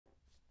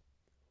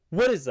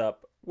What is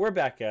up? We're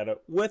back at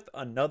it with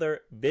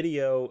another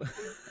video.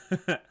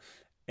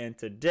 And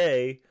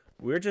today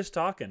we're just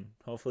talking.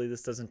 Hopefully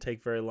this doesn't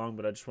take very long,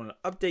 but I just want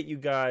to update you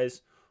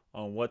guys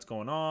on what's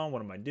going on.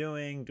 What am I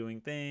doing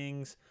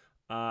things.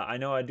 I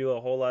know I do a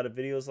whole lot of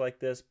videos like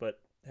this, but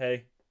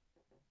hey,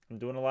 I'm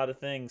doing a lot of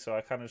things, so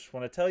I kind of just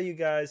want to tell you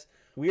guys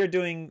we are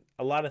doing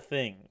a lot of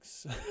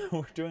things.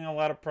 We're doing a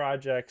lot of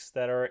projects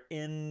that are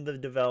in the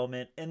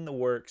development, in the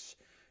works,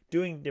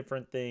 doing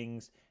different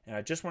things, and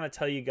I just want to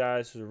tell you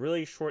guys, it's a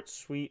really short,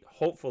 sweet,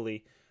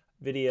 hopefully,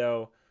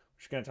 video. We're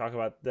just going to talk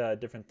about the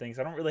different things.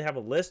 I don't really have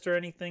a list or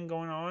anything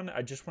going on.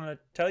 I just want to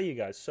tell you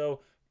guys. So,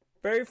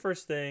 very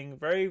first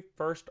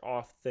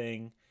off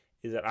thing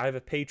is that I have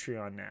a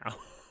Patreon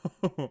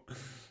now.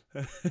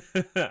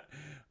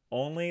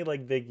 Only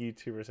like big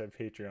YouTubers have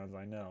Patreons,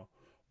 I know.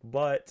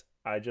 But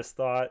I just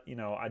thought,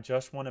 I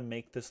just want to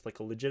make this like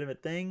a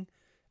legitimate thing,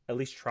 at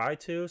least try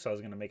to. So I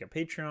was going to make a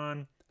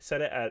Patreon, set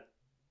it at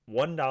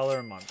 $1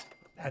 a month.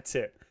 That's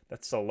it.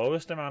 That's the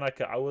lowest amount I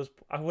could. I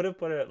would have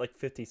put it at like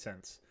 50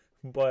 cents,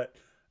 but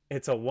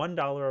it's a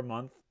 $1 a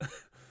month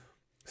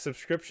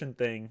subscription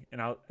thing,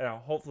 and I'll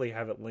hopefully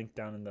have it linked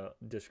down in the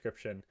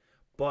description.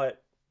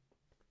 But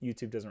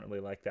YouTube doesn't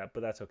really like that,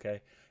 but that's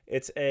okay.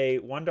 It's a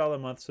 $1 a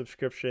month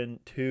subscription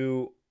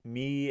to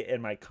me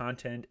and my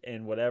content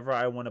and whatever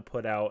I want to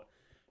put out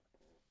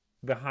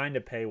behind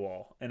a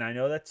paywall. And I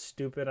know that's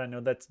stupid. I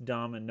know that's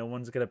dumb, and no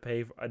one's gonna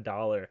pay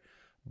 $1.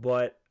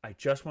 But I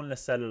just wanted to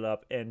set it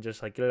up and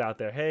just like get it out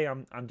there. Hey,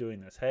 I'm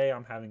doing this. Hey,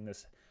 I'm having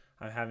this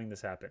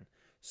happen.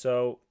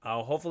 So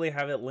I'll hopefully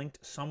have it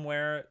linked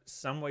somewhere,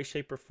 some way,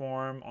 shape, or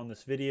form on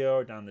this video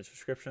or down in the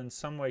description,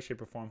 some way,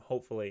 shape, or form,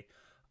 hopefully.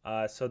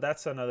 So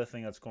that's another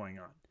thing that's going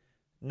on.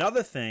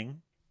 Another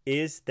thing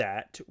is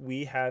that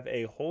we have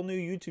a whole new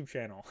YouTube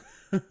channel.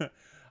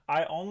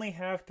 I only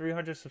have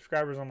 300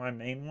 subscribers on my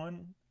main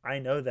one. I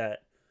know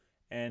that.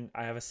 And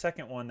I have a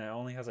second one that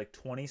only has like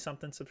 20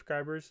 something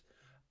subscribers.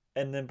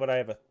 But I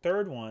have a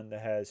third one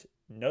that has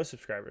no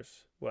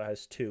subscribers. Well, it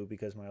has 2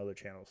 because of my other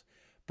channels.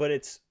 But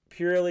it's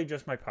purely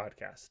just my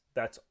podcast.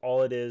 That's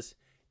all it is.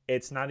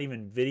 It's not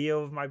even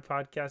video of my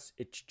podcast.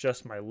 It's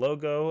just my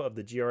logo of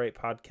the GR8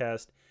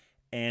 podcast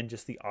and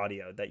just the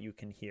audio that you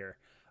can hear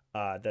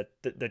that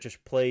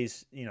just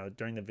plays,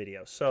 during the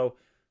video. So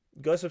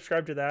go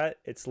subscribe to that.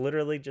 It's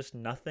literally just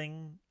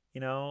nothing.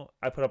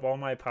 I put up all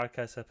my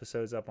podcast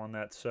episodes up on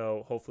that.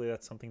 So hopefully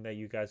that's something that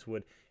you guys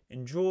would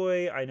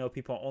enjoy. I know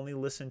people only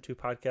listen to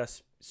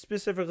podcasts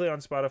specifically on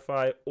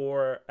Spotify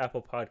or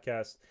Apple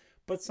Podcasts,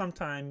 but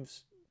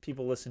sometimes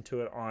people listen to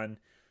it on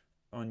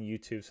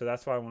YouTube. So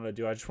that's what I want to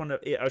do. I just want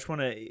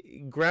to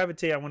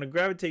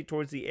gravitate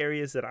towards the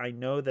areas that I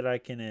know that I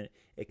can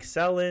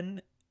excel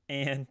in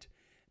and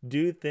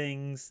do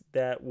things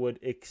that would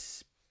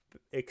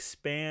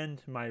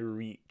expand my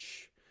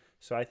reach.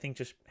 So I think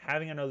just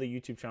having another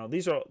YouTube channel,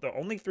 these are the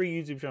only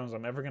 3 YouTube channels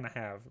I'm ever going to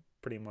have,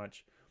 pretty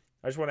much.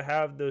 I just want to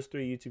have those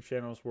 3 YouTube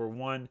channels where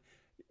one,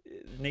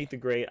 Nate the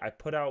Great, I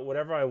put out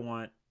whatever I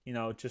want,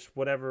 just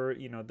whatever,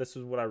 this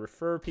is what I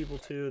refer people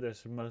to. This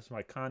is most of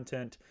my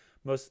content,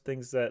 most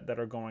things that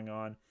are going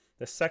on.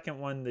 The second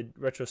one, the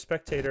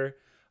Retrospectator,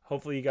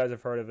 hopefully you guys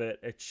have heard of it.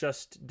 It's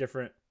just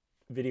different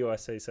video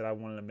essays that I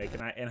wanted to make,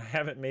 and I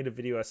haven't made a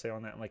video essay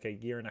on that in like a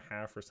year and a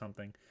half or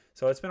something.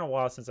 So it's been a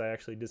while since I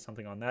actually did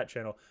something on that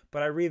channel,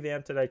 but I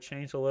revamped it. I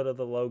changed a little of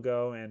the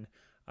logo, and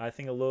I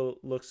think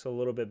looks a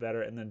little bit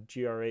better. And the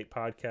GR8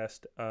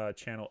 podcast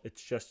channel,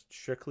 it's just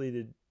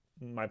strictly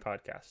my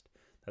podcast.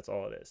 That's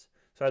all it is.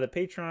 So I have the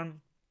Patreon,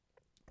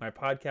 my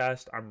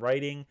podcast. I'm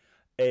writing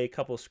a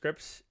couple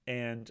scripts,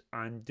 and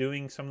I'm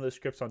doing some of those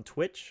scripts on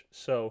Twitch.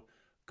 So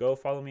go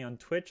follow me on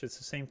Twitch. It's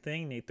the same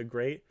thing, Nate the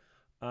Great.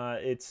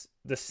 It's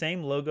the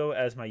same logo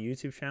as my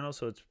YouTube channel,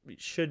 so it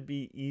should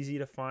be easy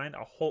to find.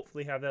 I'll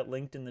hopefully have that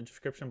linked in the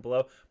description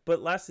below.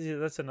 But lastly,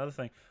 that's another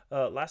thing.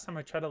 Last time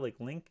I tried to like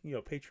link,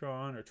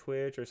 Patreon or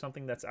Twitch or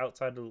something that's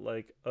outside of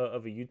like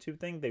of a YouTube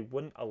thing, they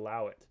wouldn't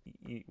allow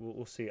it.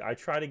 We'll see. I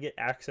try to get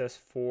access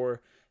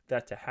for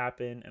that to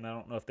happen, and I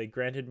don't know if they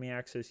granted me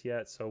access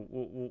yet. So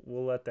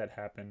we'll let that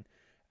happen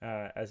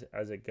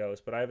as it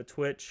goes. But I have a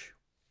Twitch.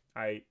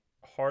 I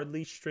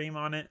hardly stream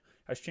on it.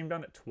 I streamed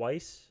on it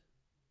twice,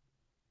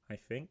 I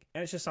think.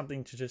 And it's just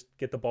something to just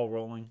get the ball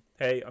rolling.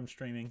 Hey, I'm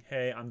streaming.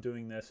 Hey, I'm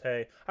doing this.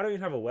 Hey, I don't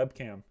even have a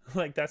webcam.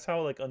 Like, that's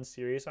how like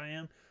unserious I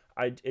am.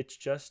 It's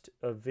just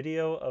a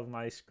video of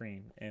my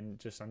screen,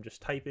 and I'm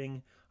just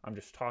typing, I'm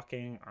just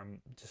talking,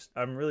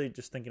 I'm really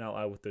just thinking out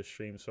loud with this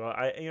stream. So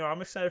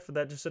I'm excited for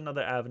that. Just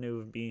another avenue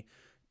of me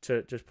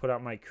to just put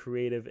out my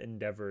creative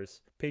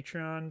endeavors.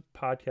 Patreon,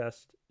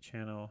 podcast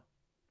channel,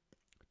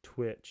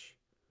 Twitch.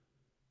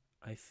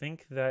 I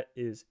think that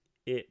is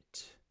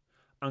it.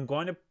 I'm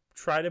going to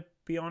try to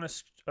be on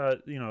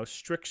a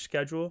strict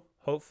schedule,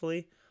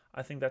 hopefully.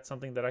 I think that's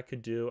something that I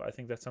could do. I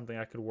think that's something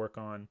I could work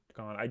on.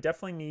 I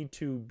definitely need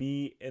to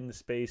be in the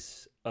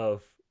space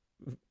of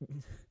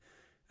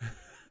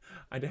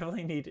I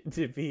definitely need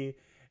to be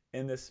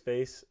in the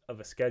space of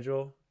a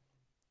schedule.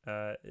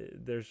 I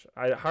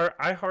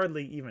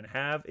hardly even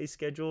have a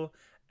schedule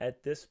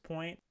at this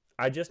point.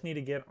 I just need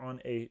to get on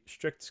a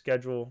strict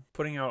schedule,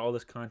 putting out all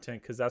this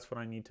content, because that's what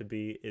I need to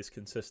be, is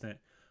consistent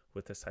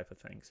with this type of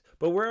things.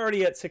 But we're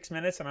already at 6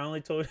 minutes, and I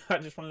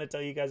just wanted to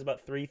tell you guys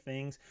about 3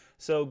 things.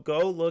 So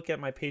go look at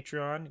my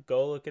Patreon,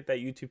 go look at that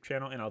YouTube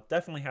channel, and I'll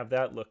definitely have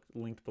that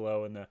linked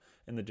below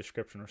in the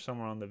description or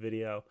somewhere on the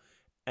video.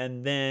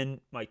 And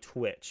then my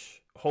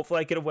Twitch.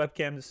 Hopefully I get a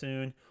webcam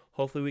soon.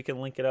 Hopefully we can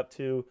link it up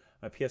to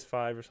my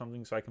PS5 or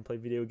something so I can play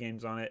video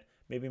games on it.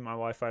 Maybe my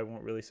Wi-Fi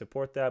won't really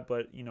support that,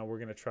 but you know, we're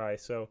gonna try.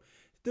 So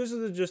those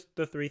are just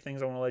the 3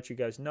 things I want to let you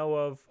guys know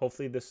of.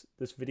 Hopefully this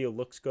video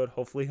looks good.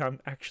 Hopefully I'm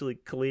actually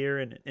clear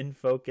and in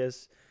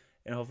focus,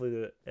 and hopefully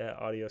the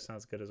audio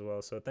sounds good as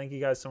well. So thank you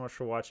guys so much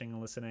for watching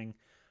and listening.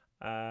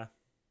 That's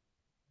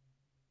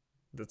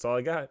all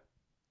I got.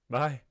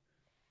 Bye.